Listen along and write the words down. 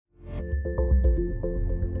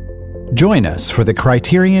Join us for the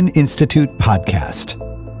Criterion Institute podcast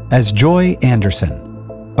as Joy Anderson,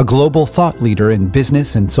 a global thought leader in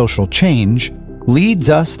business and social change, leads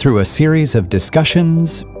us through a series of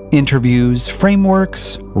discussions, interviews,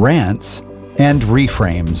 frameworks, rants, and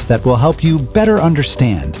reframes that will help you better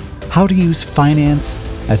understand how to use finance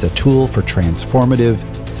as a tool for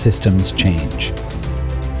transformative systems change.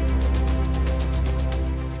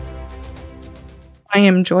 I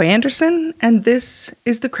am Joy Anderson, and this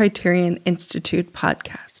is the Criterion Institute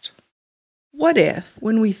podcast. What if,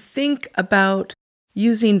 when we think about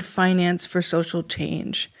using finance for social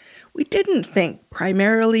change, we didn't think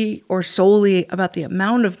primarily or solely about the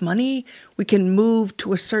amount of money we can move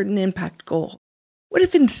to a certain impact goal? What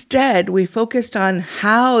if instead we focused on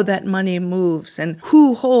how that money moves and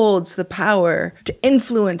who holds the power to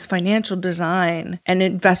influence financial design and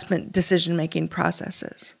investment decision-making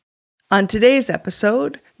processes? On today's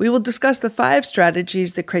episode, we will discuss the 5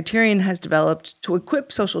 strategies that Criterion has developed to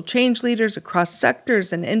equip social change leaders across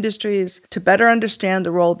sectors and industries to better understand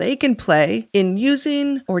the role they can play in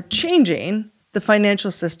using or changing the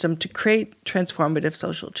financial system to create transformative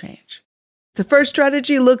social change. The first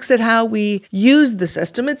strategy looks at how we use the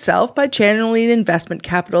system itself by channeling investment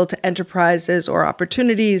capital to enterprises or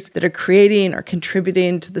opportunities that are creating or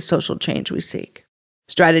contributing to the social change we seek.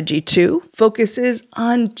 Strategy 2 focuses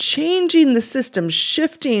on changing the system,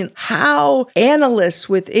 shifting how analysts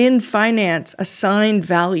within finance assign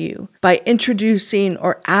value by introducing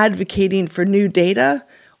or advocating for new data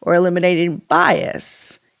or eliminating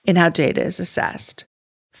bias in how data is assessed.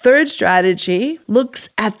 Third strategy looks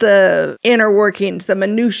at the inner workings, the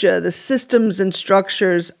minutiae, the systems and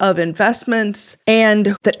structures of investments,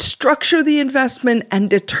 and that structure the investment and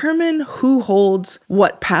determine who holds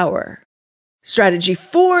what power. Strategy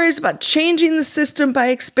 4 is about changing the system by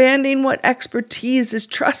expanding what expertise is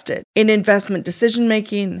trusted in investment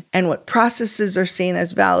decision-making and what processes are seen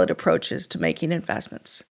as valid approaches to making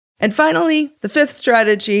investments. And finally, the 5th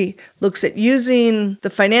strategy looks at using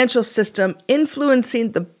the financial system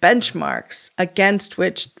influencing the benchmarks against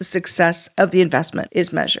which the success of the investment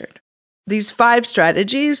is measured. These 5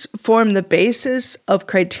 strategies form the basis of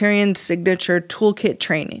Criterion's signature toolkit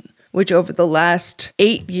training, which over the last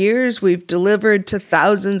 8 years we've delivered to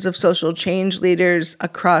thousands of social change leaders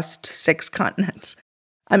across 6 continents.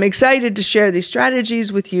 I'm excited to share these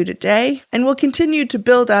strategies with you today, and we'll continue to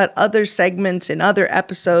build out other segments in other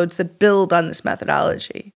episodes that build on this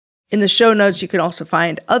methodology. In the show notes, you can also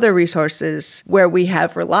find other resources where we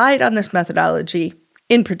have relied on this methodology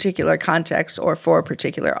in particular contexts or for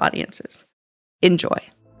particular audiences. Enjoy.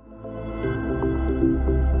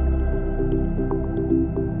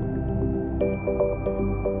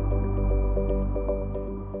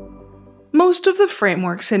 Most of the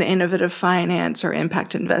frameworks in innovative finance or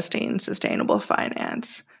impact investing, sustainable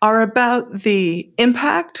finance, are about the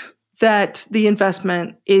impact that the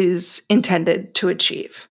investment is intended to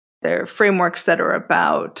achieve. They're frameworks that are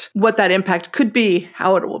about what that impact could be,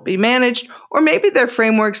 how it will be managed, or maybe they're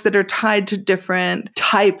frameworks that are tied to different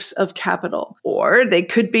types of capital, or they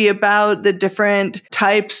could be about the different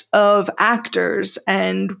types of actors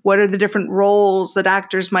and what are the different roles that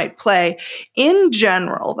actors might play. In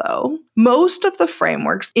general, though, most of the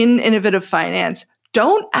frameworks in innovative finance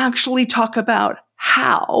don't actually talk about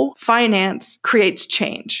how finance creates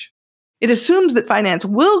change. It assumes that finance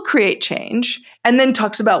will create change and then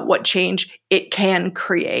talks about what change it can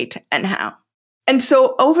create and how. And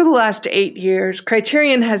so over the last 8 years,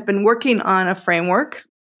 Criterion has been working on a framework.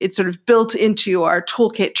 It's sort of built into our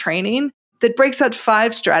toolkit training that breaks out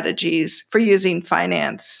 5 strategies for using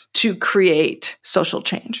finance to create social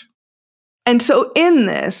change. And so in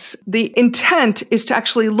this, the intent is to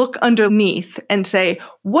actually look underneath and say,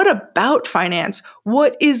 what about finance?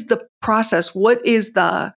 What is the process? What is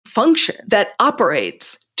the function that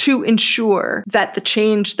operates to ensure that the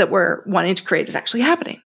change that we're wanting to create is actually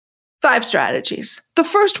happening? 5 strategies. The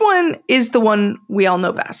first one is the one we all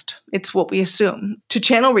know best. It's what we assume: to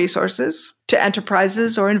channel resources to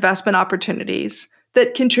enterprises or investment opportunities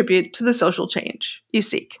that contribute to the social change you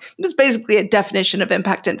seek. It's basically a definition of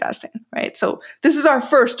impact investing, right? So this is our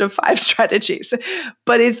first of 5 strategies,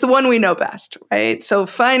 but it's the one we know best, right? So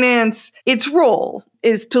finance, its role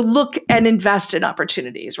is to look and invest in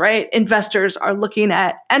opportunities, right? Investors are looking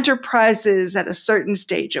at enterprises at a certain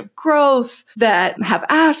stage of growth that have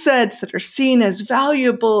assets that are seen as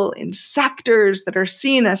valuable in sectors that are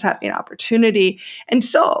seen as having opportunity. And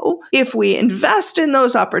so if we invest in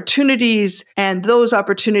those opportunities and those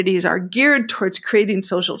opportunities are geared towards creating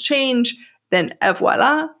social change, then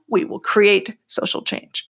voila, we will create social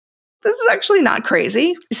change. this is actually not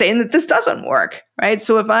crazy, saying that this doesn't work, right?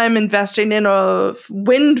 So if I'm investing in a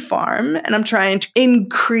wind farm and I'm trying to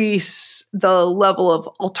increase the level of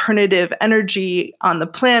alternative energy on the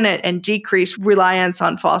planet and decrease reliance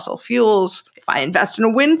on fossil fuels, if I invest in a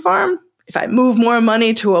wind farm, if I move more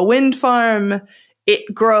money to a wind farm,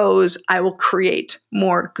 it grows, I will create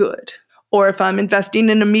more good. Or if I'm investing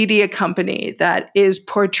in a media company that is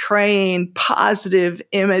portraying positive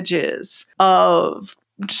images of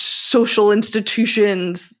social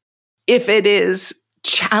institutions, if it is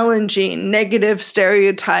challenging negative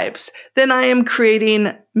stereotypes, then I am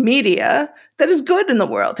creating media that is good in the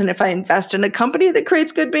world. And if I invest in a company that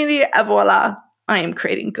creates good media, voila, I am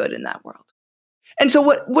creating good in that world. And so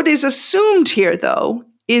what is assumed here, though,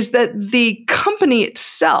 is that the company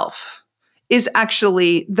itself is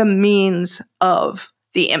actually the means of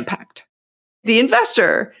the impact. The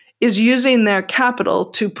investor is using their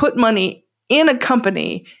capital to put money in a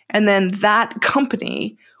company, and then that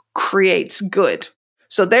company creates good.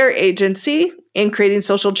 So their agency in creating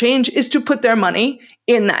social change is to put their money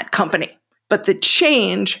in that company. But the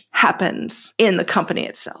change happens in the company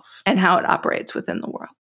itself and how it operates within the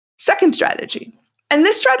world. Second strategy. And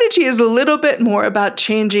this strategy is a little bit more about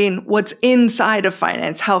changing what's inside of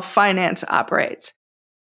finance, how finance operates.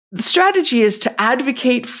 The strategy is to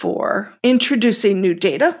advocate for introducing new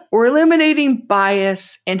data or eliminating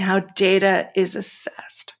bias in how data is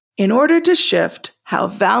assessed in order to shift how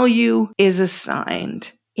value is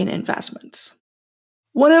assigned in investments.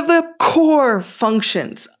 One of the core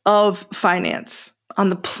functions of finance on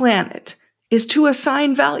the planet is to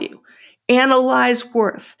assign value, analyze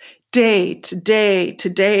worth, day to day to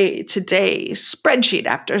day to day, spreadsheet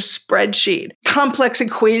after spreadsheet, complex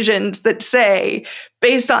equations that say,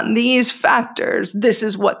 based on these factors, this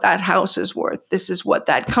is what that house is worth, this is what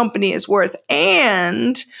that company is worth,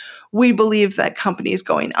 and we believe that company is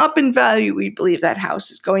going up in value, we believe that house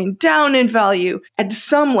is going down in value. At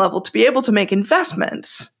some level, to be able to make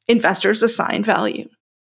investments, investors assign value.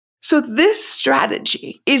 So this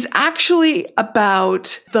strategy is actually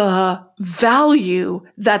about the value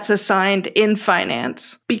that's assigned in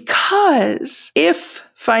finance, because if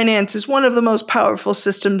finance is one of the most powerful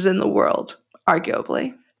systems in the world,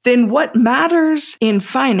 arguably, then what matters in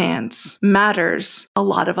finance matters a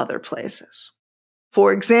lot of other places.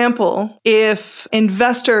 For example, if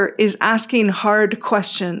investor is asking hard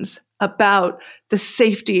questions about the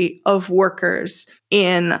safety of workers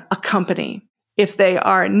in a company, if they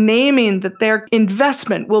are naming that their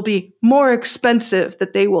investment will be more expensive,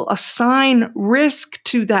 that they will assign risk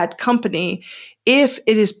to that company if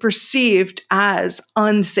it is perceived as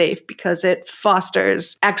unsafe because it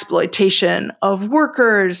fosters exploitation of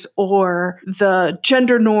workers, or the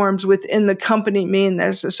gender norms within the company mean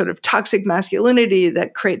there's a sort of toxic masculinity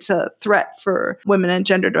that creates a threat for women and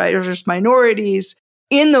gender diverse minorities.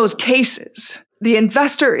 In those cases, the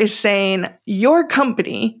investor is saying your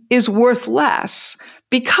company is worth less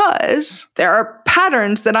because there are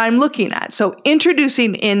patterns that I'm looking at. So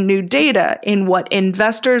introducing in new data in what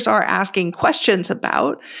investors are asking questions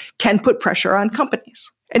about can put pressure on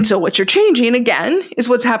companies. And so what you're changing, again, is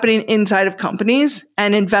what's happening inside of companies,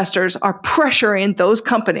 and investors are pressuring those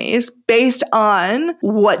companies based on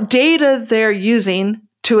what data they're using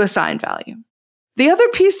to assign value. The other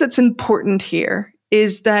piece that's important here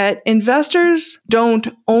is that investors don't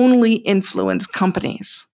only influence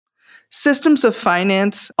companies. Systems of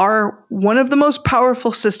finance are one of the most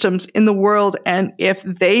powerful systems in the world, and if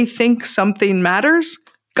they think something matters,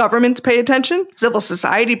 governments pay attention, civil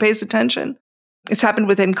society pays attention. It's happened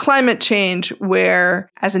within climate change, where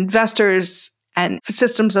as investors and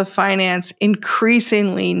systems of finance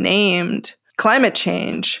increasingly named climate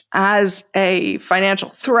change as a financial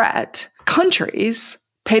threat, countries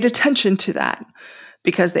paid attention to that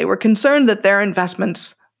because they were concerned that their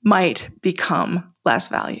investments might become less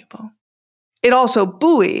valuable. It also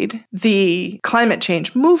buoyed the climate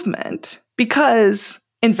change movement because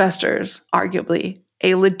investors, arguably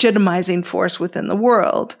a legitimizing force within the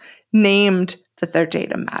world, named that their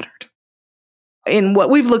data mattered. In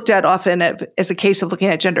what we've looked at often as a case of looking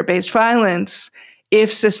at gender-based violence,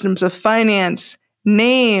 if systems of finance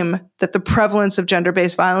name that the prevalence of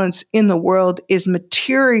gender-based violence in the world is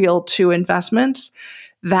material to investments,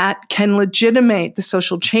 that can legitimate the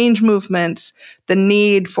social change movements, the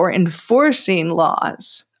need for enforcing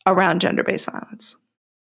laws around gender-based violence.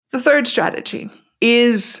 The third strategy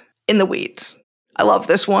is in the weeds. I love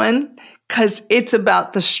this one because it's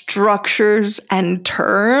about the structures and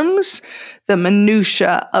terms, the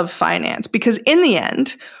minutia of finance. Because in the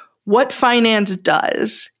end, what finance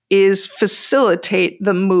does is facilitate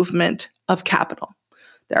the movement of capital.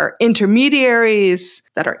 There are intermediaries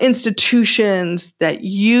that are institutions that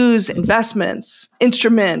use investments,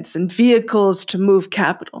 instruments, and vehicles to move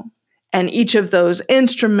capital. And each of those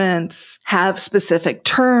instruments have specific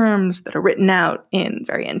terms that are written out in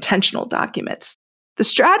very intentional documents. The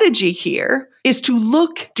strategy here is to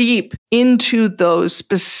look deep into those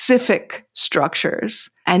specific structures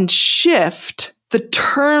and shift the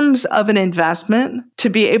terms of an investment to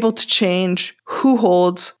be able to change who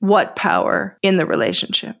holds what power in the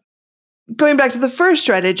relationship. Going back to the first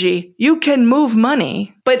strategy, you can move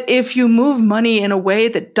money, but if you move money in a way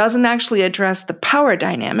that doesn't actually address the power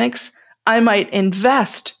dynamics, I might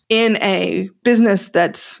invest in a business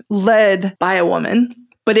that's led by a woman,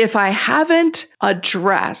 but if I haven't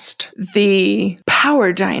addressed the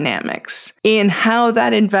power dynamics in how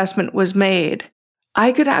that investment was made,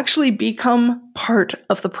 I could actually become part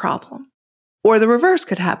of the problem. Or the reverse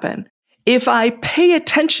could happen. If I pay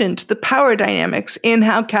attention to the power dynamics in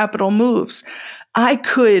how capital moves, I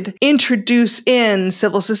could introduce in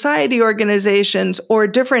civil society organizations or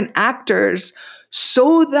different actors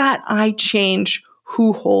so that I change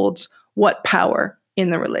who holds what power in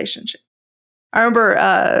the relationship. I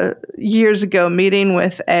remember years ago meeting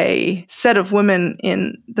with a set of women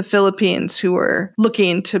in the Philippines who were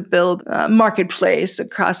looking to build a marketplace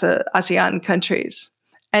across ASEAN countries.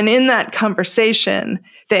 And in that conversation,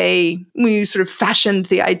 we sort of fashioned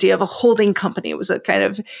the idea of a holding company. It was a kind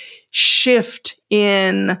of shift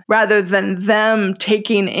in, rather than them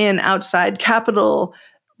taking in outside capital,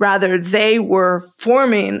 rather they were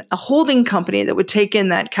forming a holding company that would take in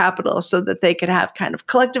that capital so that they could have kind of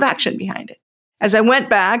collective action behind it. As I went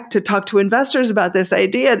back to talk to investors about this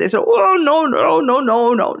idea, they said, oh, no, we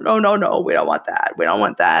don't want that. We don't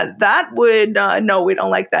want that. No, we don't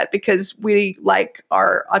like that because we like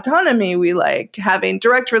our autonomy. We like having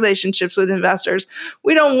direct relationships with investors.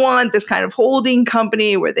 We don't want this kind of holding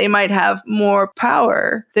company where they might have more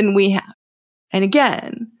power than we have. And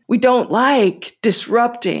again, we don't like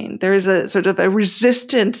disrupting. There is a sort of a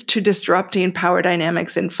resistance to disrupting power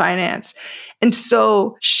dynamics in finance. And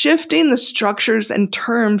so shifting the structures and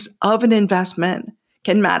terms of an investment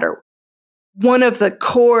can matter. One of the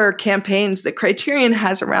core campaigns that Criterion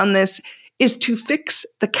has around this is to fix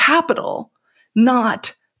the capital,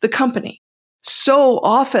 not the company. So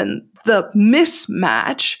often the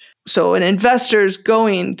mismatch, so an investor's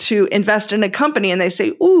going to invest in a company and they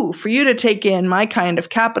say, ooh, for you to take in my kind of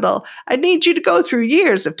capital, I need you to go through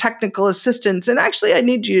years of technical assistance. And actually, I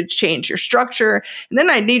need you to change your structure. And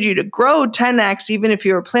then I need you to grow 10x, even if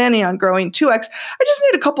you were planning on growing 2x. I just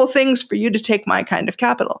need a couple things for you to take my kind of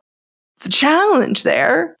capital. The challenge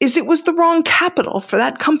there is it was the wrong capital for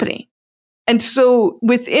that company. And so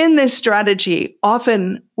within this strategy,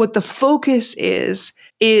 often what the focus is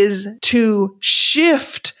to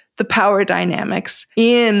shift the power dynamics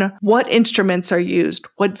in what instruments are used,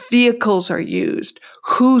 what vehicles are used,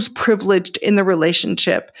 who's privileged in the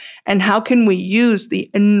relationship, and how can we use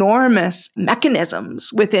the enormous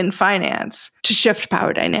mechanisms within finance to shift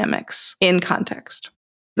power dynamics in context.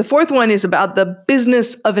 The fourth one is about the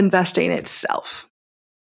business of investing itself.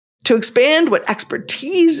 To expand what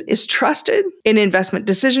expertise is trusted in investment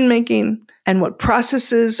decision-making and what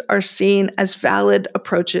processes are seen as valid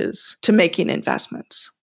approaches to making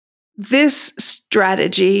investments. This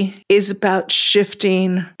strategy is about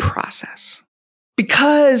shifting process.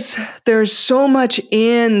 Because there's so much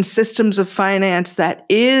in systems of finance that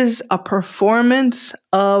is a performance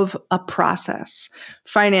of a process.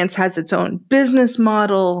 Finance has its own business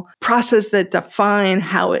model, process that define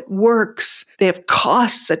how it works. They have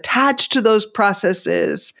costs attached to those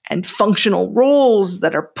processes and functional roles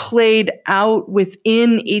that are played out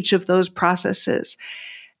within each of those processes.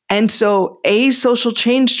 And so a social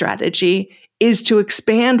change strategy is to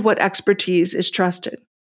expand what expertise is trusted.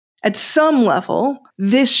 At some level,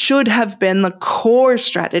 this should have been the core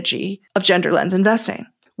strategy of gender lens investing,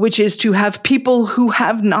 which is to have people who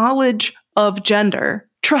have knowledge of gender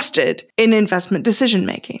trusted in investment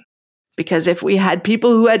decision-making. Because if we had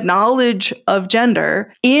people who had knowledge of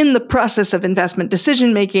gender in the process of investment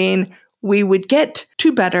decision-making, we would get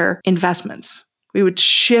to better investments. We would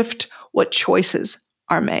shift what choices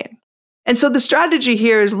are made. And so the strategy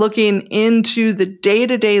here is looking into the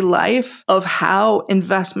day-to-day life of how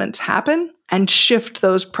investments happen and shift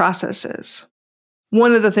those processes.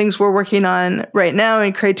 One of the things we're working on right now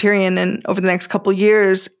in Criterion and over the next couple of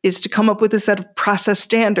years is to come up with a set of process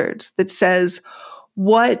standards that says,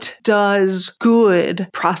 what does good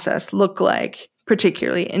process look like,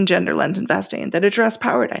 particularly in gender lens investing, that address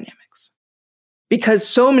power dynamics? because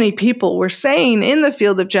so many people were saying in the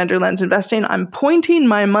field of gender lens investing, I'm pointing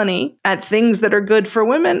my money at things that are good for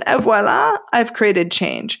women, et voila, I've created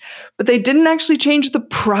change. But they didn't actually change the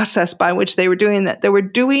process by which they were doing that. They were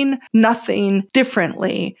doing nothing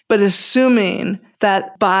differently, but assuming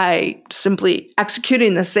that by simply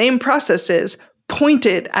executing the same processes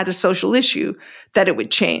pointed at a social issue, that it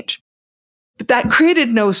would change. But that created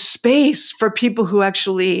no space for people who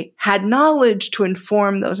actually had knowledge to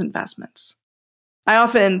inform those investments. I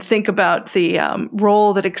often think about the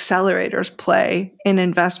role that accelerators play in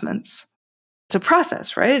investments. It's a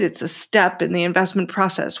process, right? It's a step in the investment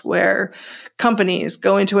process where companies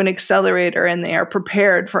go into an accelerator and they are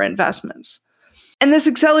prepared for investments. And this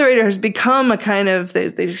accelerator has become a kind of,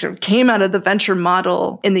 they sort of came out of the venture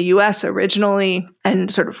model in the US originally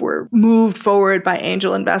and sort of were moved forward by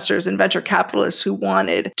angel investors and venture capitalists who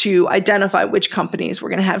wanted to identify which companies were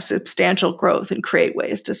going to have substantial growth and create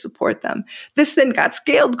ways to support them. This then got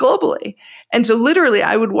scaled globally. And so literally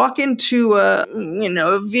I would walk into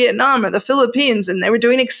Vietnam or the Philippines and they were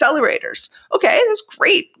doing accelerators. Okay, that's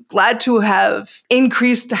great. Glad to have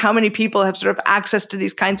increased how many people have sort of access to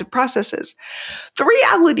these kinds of processes. The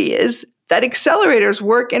reality is that accelerators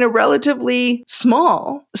work in a relatively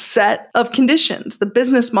small set of conditions. The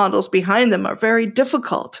business models behind them are very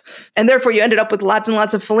difficult. And therefore, you ended up with lots and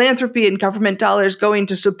lots of philanthropy and government dollars going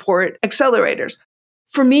to support accelerators.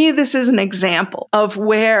 For me, this is an example of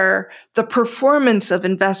where the performance of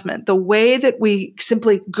investment, the way that we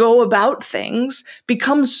simply go about things,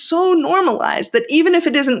 becomes so normalized that even if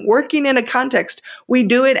it isn't working in a context, we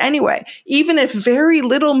do it anyway. Even if very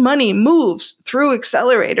little money moves through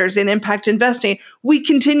accelerators in impact investing, we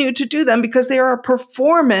continue to do them because they are a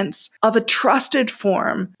performance of a trusted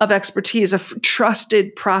form of expertise, a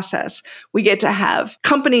trusted process. We get to have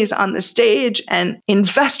companies on the stage and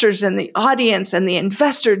investors in the audience and the investors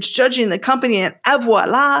judging the company, and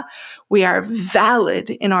voila, we are valid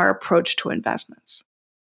in our approach to investments.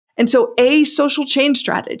 And so a social change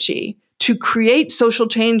strategy to create social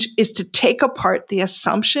change is to take apart the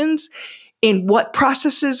assumptions in what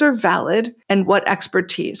processes are valid and what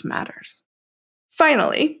expertise matters.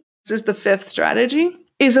 Finally, this is the fifth strategy,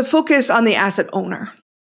 is a focus on the asset owner.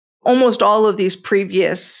 Almost all of these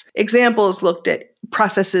previous examples looked at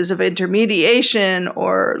processes of intermediation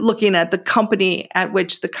or looking at the company at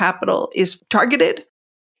which the capital is targeted.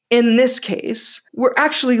 In this case, we're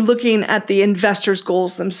actually looking at the investors'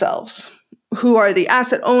 goals themselves. Who are the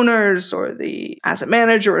asset owners or the asset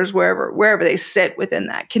managers, wherever they sit within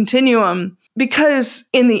that continuum? Because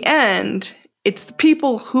in the end, it's the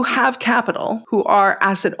people who have capital, who are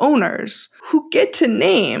asset owners, who get to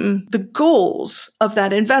name the goals of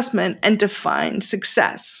that investment and define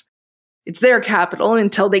success. It's their capital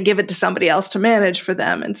until they give it to somebody else to manage for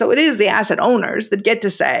them. And so it is the asset owners that get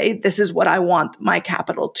to say, this is what I want my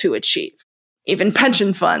capital to achieve. Even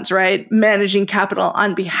pension funds, right? Managing capital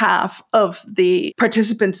on behalf of the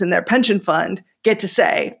participants in their pension fund get to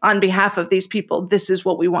say, on behalf of these people, this is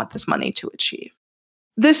what we want this money to achieve.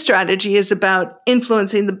 This strategy is about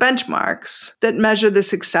influencing the benchmarks that measure the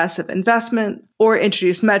success of investment or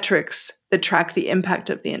introduce metrics that track the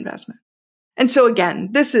impact of the investment. And so again,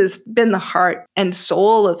 this has been the heart and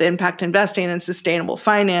soul of impact investing and sustainable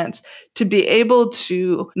finance, to be able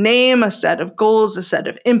to name a set of goals, a set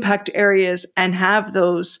of impact areas, and have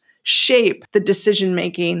those shape the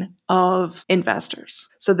decision-making of investors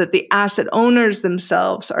so that the asset owners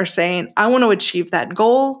themselves are saying, I want to achieve that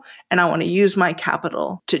goal and I want to use my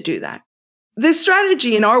capital to do that. This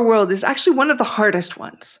strategy in our world is actually one of the hardest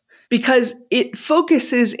ones because it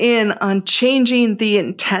focuses in on changing the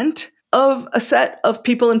intent of a set of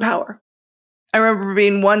people in power. I remember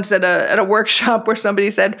being once at a workshop where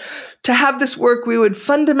somebody said, to have this work, we would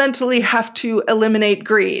fundamentally have to eliminate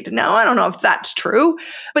greed. Now, I don't know if that's true,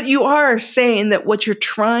 but you are saying that what you're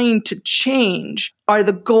trying to change are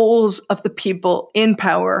the goals of the people in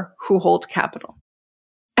power who hold capital.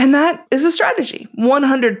 And that is a strategy,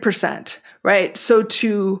 100%, right? So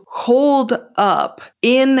to hold up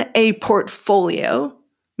in a portfolio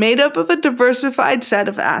made up of a diversified set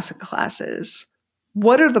of asset classes,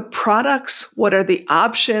 what are the products? What are the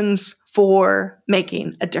options for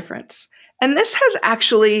making a difference? And this has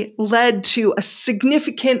actually led to a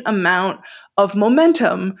significant amount of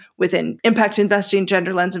momentum within impact investing,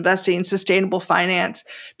 gender lens investing, sustainable finance,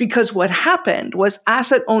 because what happened was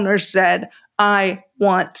asset owners said, I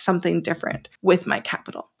want something different with my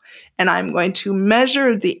capital. And I'm going to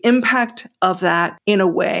measure the impact of that in a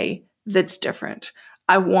way that's different.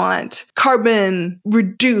 I want carbon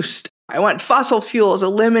reduced. I want fossil fuels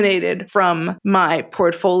eliminated from my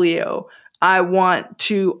portfolio. I want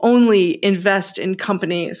to only invest in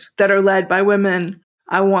companies that are led by women.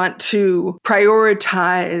 I want to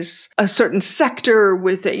prioritize a certain sector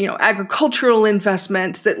with, agricultural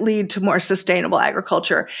investments that lead to more sustainable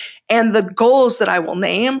agriculture. And the goals that I will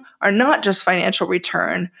name are not just financial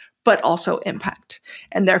return, but also impact.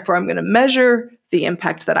 And therefore, I'm going to measure the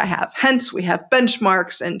impact that I have. Hence, we have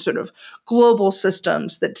benchmarks and sort of global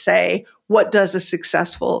systems that say, what does a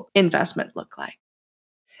successful investment look like?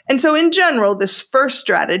 And so in general, this first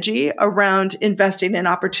strategy around investing in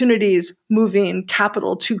opportunities, moving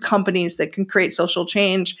capital to companies that can create social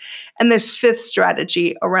change, and this fifth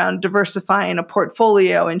strategy around diversifying a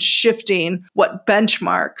portfolio and shifting what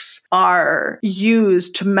benchmarks are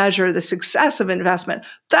used to measure the success of investment,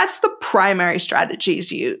 that's the primary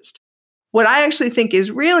strategies used. What I actually think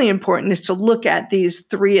is really important is to look at these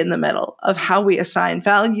three in the middle of how we assign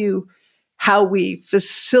value, how we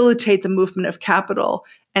facilitate the movement of capital,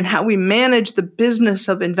 and how we manage the business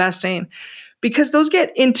of investing, because those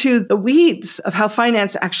get into the weeds of how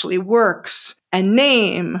finance actually works and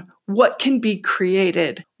name what can be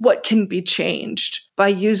created, what can be changed by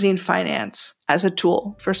using finance as a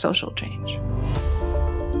tool for social change.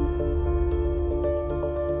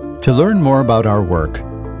 To learn more about our work,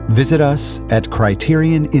 visit us at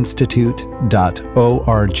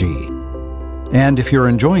criterioninstitute.org. And if you're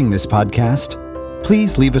enjoying this podcast,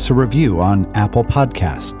 please leave us a review on Apple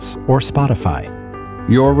Podcasts or Spotify.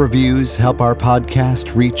 Your reviews help our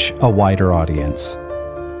podcast reach a wider audience.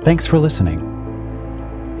 Thanks for listening.